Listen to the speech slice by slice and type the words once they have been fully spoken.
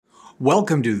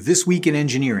Welcome to This Week in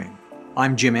Engineering.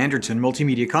 I'm Jim Anderton,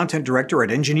 Multimedia Content Director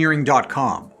at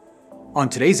Engineering.com. On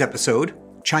today's episode,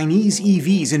 Chinese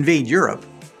EVs invade Europe,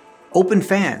 open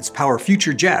fans power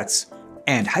future jets,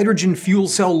 and hydrogen fuel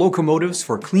cell locomotives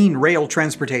for clean rail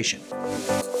transportation.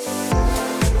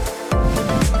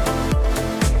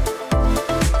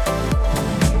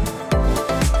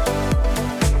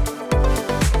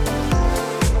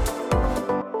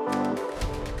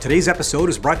 Today's episode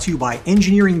is brought to you by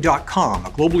Engineering.com, a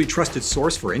globally trusted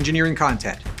source for engineering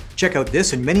content. Check out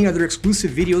this and many other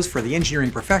exclusive videos for the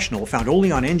engineering professional found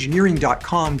only on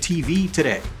Engineering.com TV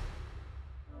today.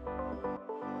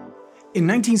 In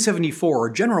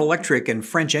 1974, General Electric and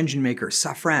French engine maker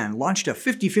Safran launched a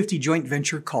 50-50 joint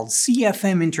venture called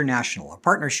CFM International, a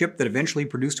partnership that eventually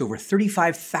produced over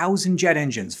 35,000 jet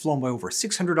engines flown by over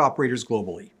 600 operators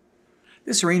globally.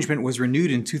 This arrangement was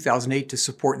renewed in 2008 to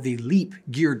support the LEAP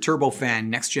geared turbofan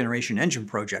next-generation engine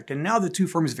project, and now the two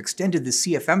firms have extended the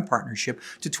CFM partnership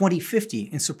to 2050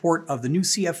 in support of the new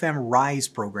CFM RISE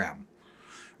program.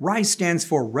 RISE stands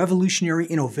for Revolutionary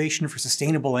Innovation for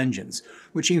Sustainable Engines,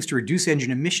 which aims to reduce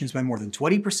engine emissions by more than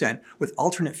 20% with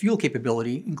alternate fuel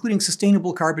capability, including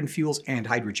sustainable carbon fuels and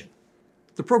hydrogen.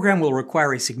 The program will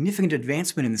require a significant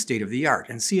advancement in the state of the art,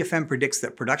 and CFM predicts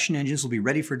that production engines will be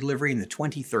ready for delivery in the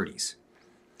 2030s.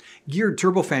 Geared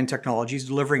turbofan technology is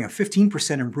delivering a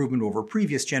 15% improvement over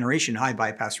previous generation high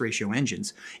bypass ratio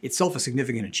engines, itself a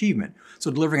significant achievement,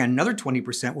 so delivering another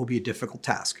 20% will be a difficult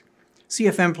task.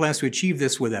 CFM plans to achieve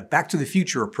this with a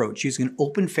back-to-the-future approach using an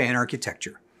open fan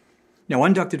architecture. Now,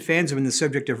 unducted fans have been the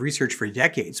subject of research for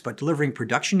decades, but delivering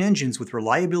production engines with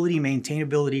reliability,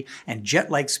 maintainability, and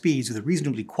jet-like speeds with a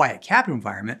reasonably quiet cabin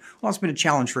environment will also been a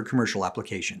challenge for commercial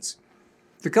applications.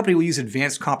 The company will use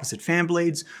advanced composite fan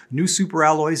blades, new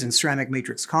superalloys and ceramic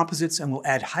matrix composites, and will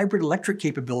add hybrid electric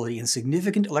capability and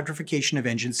significant electrification of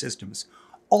engine systems,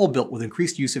 all built with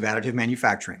increased use of additive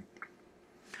manufacturing.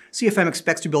 CFM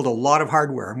expects to build a lot of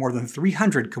hardware, more than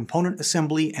 300 component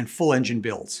assembly and full engine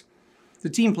builds. The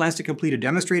team plans to complete a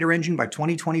demonstrator engine by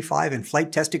 2025 and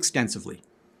flight test extensively.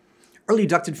 Early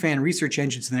ducted fan research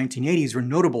engines in the 1980s were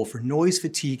notable for noise,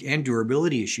 fatigue, and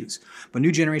durability issues, but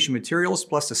new generation materials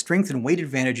plus the strength and weight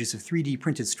advantages of 3D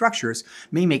printed structures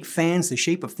may make fans the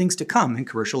shape of things to come in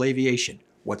commercial aviation.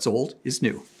 What's old is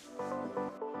new.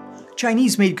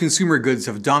 Chinese-made consumer goods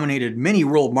have dominated many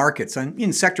world markets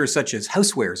in sectors such as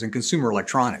housewares and consumer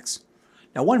electronics.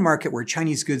 Now, one market where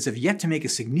Chinese goods have yet to make a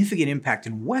significant impact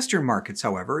in Western markets,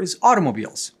 however, is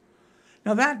automobiles.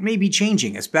 Now that may be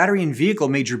changing as battery and vehicle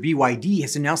major BYD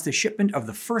has announced the shipment of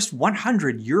the first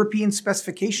 100 European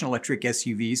specification electric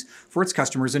SUVs for its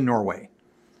customers in Norway.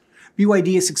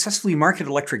 BYD has successfully marketed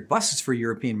electric buses for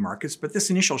European markets, but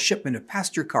this initial shipment of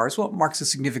passenger cars, marks a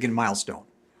significant milestone.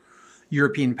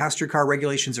 European passenger car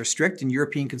regulations are strict, and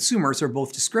European consumers are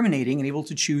both discriminating and able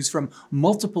to choose from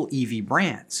multiple EV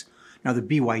brands. Now, the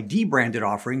BYD branded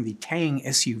offering, the Tang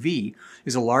SUV,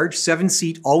 is a large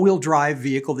 7-seat all-wheel drive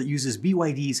vehicle that uses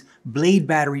BYD's Blade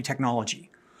battery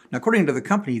technology. Now, according to the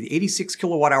company, the 86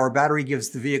 kilowatt-hour battery gives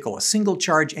the vehicle a single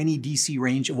charge NEDC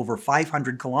range of over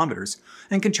 500 kilometers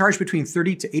and can charge between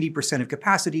 30 to 80% of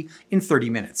capacity in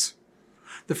 30 minutes.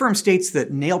 The firm states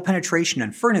that nail penetration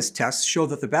and furnace tests show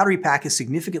that the battery pack is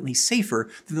significantly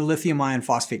safer than the lithium iron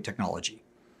phosphate technology.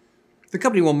 The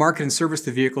company will market and service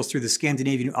the vehicles through the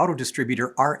Scandinavian auto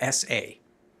distributor RSA.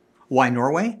 Why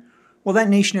Norway? Well, that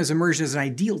nation has emerged as an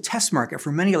ideal test market for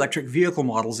many electric vehicle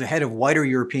models ahead of wider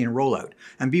European rollout,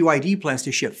 and BYD plans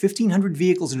to ship 1,500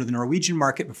 vehicles into the Norwegian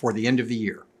market before the end of the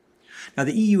year. Now,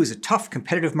 the EU is a tough,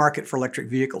 competitive market for electric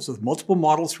vehicles, with multiple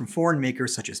models from foreign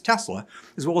makers such as Tesla,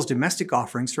 as well as domestic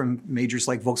offerings from majors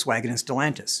like Volkswagen and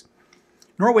Stellantis.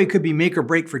 Norway could be make or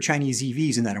break for Chinese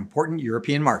EVs in that important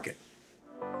European market.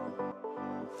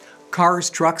 Cars,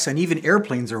 trucks, and even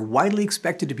airplanes are widely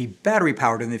expected to be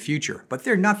battery-powered in the future, but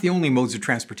they're not the only modes of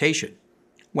transportation.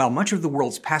 While much of the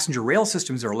world's passenger rail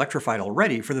systems are electrified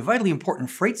already, for the vitally important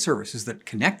freight services that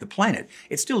connect the planet,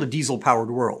 it's still a diesel-powered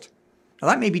world. Now,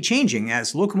 that may be changing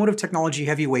as locomotive technology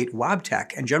heavyweight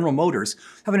Wabtec and General Motors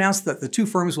have announced that the two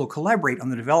firms will collaborate on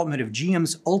the development of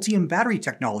GM's Ultium battery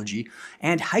technology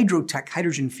and Hydrotec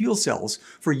hydrogen fuel cells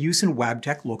for use in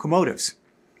Wabtec locomotives.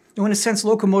 Now, in a sense,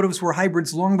 locomotives were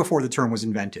hybrids long before the term was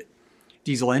invented.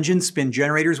 Diesel engines spin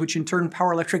generators which in turn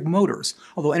power electric motors,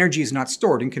 although energy is not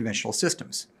stored in conventional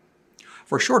systems.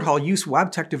 For short-haul use,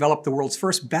 Wabtec developed the world's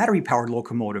first battery-powered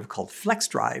locomotive called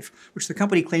FlexDrive, which the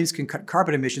company claims can cut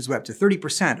carbon emissions by up to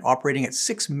 30%, operating at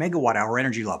 6 megawatt-hour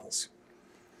energy levels.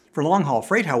 For long-haul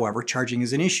freight, however, charging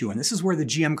is an issue, and this is where the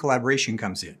GM collaboration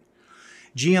comes in.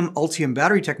 GM Ultium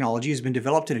battery technology has been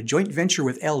developed in a joint venture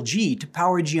with LG to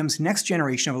power GM's next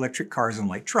generation of electric cars and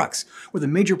light trucks, with a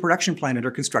major production plant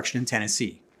under construction in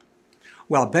Tennessee.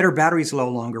 While better batteries allow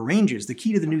longer ranges, the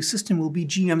key to the new system will be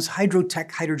GM's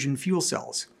Hydrotec hydrogen fuel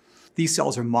cells. These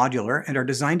cells are modular and are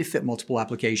designed to fit multiple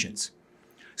applications.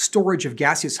 Storage of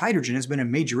gaseous hydrogen has been a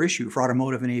major issue for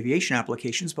automotive and aviation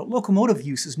applications, but locomotive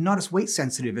use is not as weight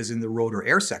sensitive as in the road or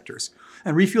air sectors,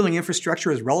 and refueling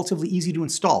infrastructure is relatively easy to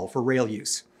install for rail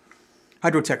use.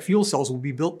 Hydrotec fuel cells will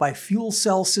be built by Fuel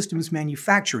Cell Systems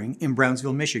Manufacturing in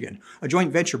Brownsville, Michigan, a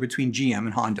joint venture between GM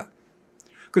and Honda.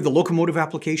 Could the locomotive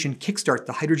application kickstart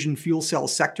the hydrogen fuel cell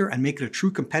sector and make it a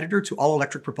true competitor to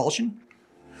all-electric propulsion?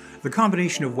 The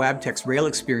combination of Wabtec's rail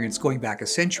experience going back a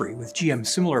century with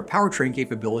GM's similar powertrain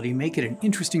capability make it an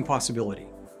interesting possibility.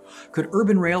 Could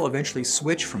urban rail eventually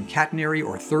switch from catenary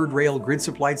or third rail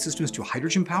grid-supplied systems to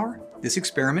hydrogen power? This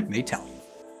experiment may tell.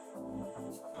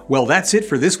 Well, that's it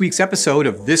for this week's episode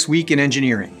of This Week in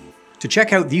Engineering. To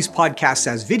check out these podcasts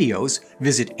as videos,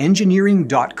 visit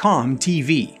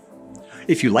engineering.com/TV.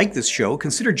 If you like this show,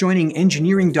 consider joining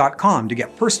engineering.com to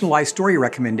get personalized story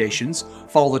recommendations,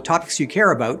 follow the topics you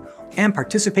care about, and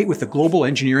participate with the global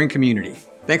engineering community.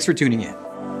 Thanks for tuning in.